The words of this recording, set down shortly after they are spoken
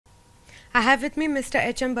I have with me Mr.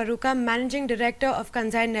 H.M. Baruka, Managing Director of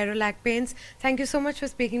Kansai Nerolac Paints. Thank you so much for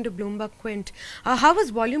speaking to Bloomberg Quint. How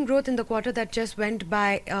was volume growth in the quarter that just went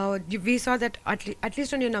by? We saw that at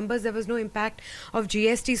least on your numbers there was no impact of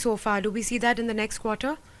GST so far. Do we see that in the next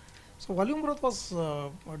quarter? So volume growth was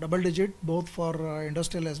double digit both for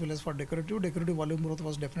industrial as well as for decorative. Decorative volume growth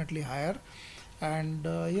was definitely higher, and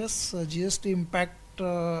yes, GST impact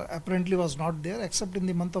apparently was not there, except in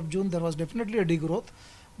the month of June there was definitely a degrowth.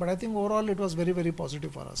 But I think overall it was very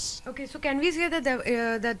positive for us. Okay, so can we say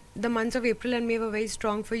that the months of April and May were very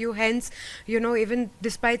strong for you? Hence, even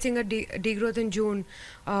despite seeing a degrowth in June,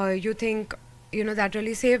 you think that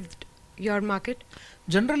really saved your market?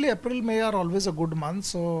 Generally, April, May are always a good month.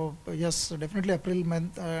 So yes, definitely April,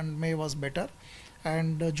 month and May was better.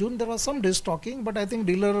 And June there was some destocking, but I think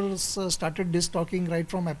dealers started destocking right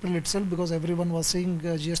from April itself because everyone was seeing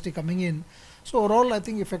GST coming in. So overall, I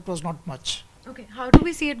think effect was not much. Okay, how do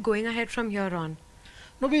we see it going ahead from here on?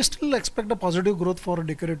 No, we still expect a positive growth for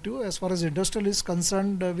decorative. As far as industrial is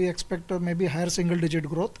concerned, we expect maybe higher single digit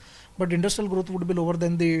growth, but industrial growth would be lower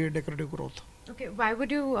than the decorative growth. Okay, why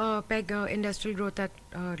would you peg industrial growth at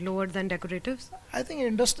lower than decoratives? I think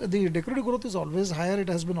the decorative growth is always higher. It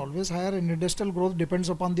has been always higher, and industrial growth depends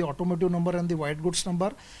upon the automotive number and the white goods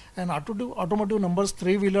number. And automotive numbers,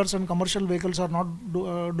 three-wheelers and commercial vehicles are not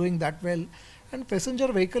doing that well. And passenger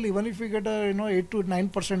vehicle, even if we get a 8 to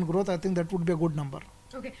 9% growth, I think that would be a good number.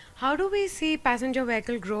 Okay, how do we see passenger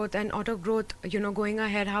vehicle growth and auto growth, going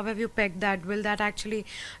ahead? How have you pegged that? Will that actually,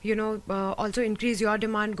 also increase your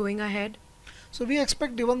demand going ahead? So we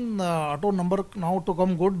expect even auto number now to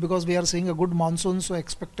come good because we are seeing a good monsoon. So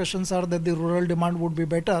expectations are that the rural demand would be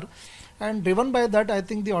better, and driven by that, I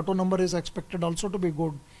think the auto number is expected also to be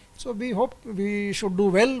good. So we hope we should do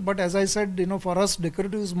well. But as I said, for us,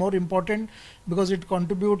 decorative is more important because it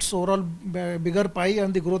contributes overall bigger pie,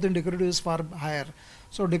 and the growth in decorative is far higher.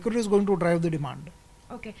 So decorative is going to drive the demand.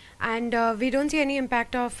 Okay, and we don't see any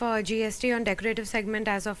impact of GST on decorative segment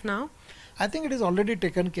as of now? I think it is already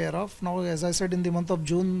taken care of. Now, as I said, in the month of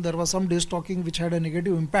June, there was some destocking which had a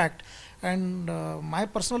negative impact. And my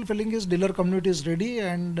personal feeling is dealer community is ready,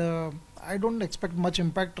 and I don't expect much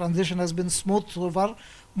impact. Transition has been smooth so far,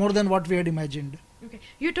 more than what we had imagined. Okay.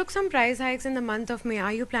 You took some price hikes in the month of May.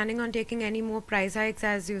 Are you planning on taking any more price hikes,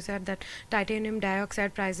 as you said that titanium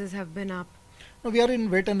dioxide prices have been up? No, we are in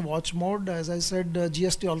wait and watch mode. As I said,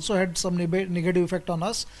 GST also had some negative effect on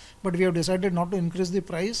us, but we have decided not to increase the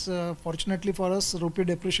price. Fortunately for us, rupee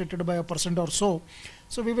depreciated by 1% or so.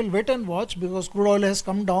 So we will wait and watch because crude oil has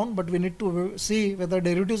come down, but we need to see whether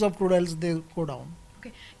derivatives of crude oils they go down.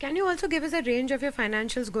 Okay. Can you also give us a range of your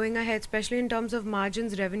financials going ahead, especially in terms of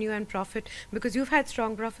margins, revenue and profit? Because you've had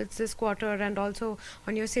strong profits this quarter and also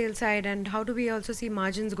on your sales side. And how do we also see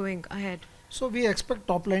margins going ahead? So we expect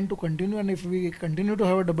top line to continue, and if we continue to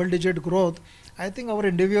have a double digit growth, I think our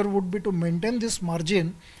endeavor would be to maintain this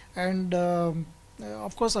margin. And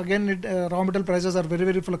of course, again, raw material prices are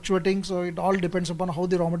very fluctuating, so it all depends upon how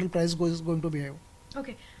the raw material price is going to behave.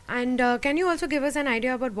 Okay. And can you also give us an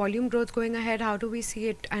idea about volume growth going ahead? How do we see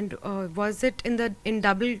it? And was it in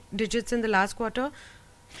double digits in the last quarter?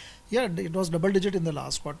 Yeah, it was double digit in the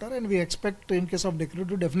last quarter, and we expect in case of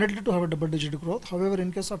decorative definitely to have a double digit growth. However,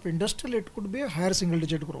 in case of industrial, it could be a higher single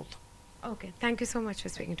digit growth. Okay. Thank you so much for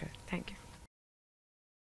speaking to us. Thank you.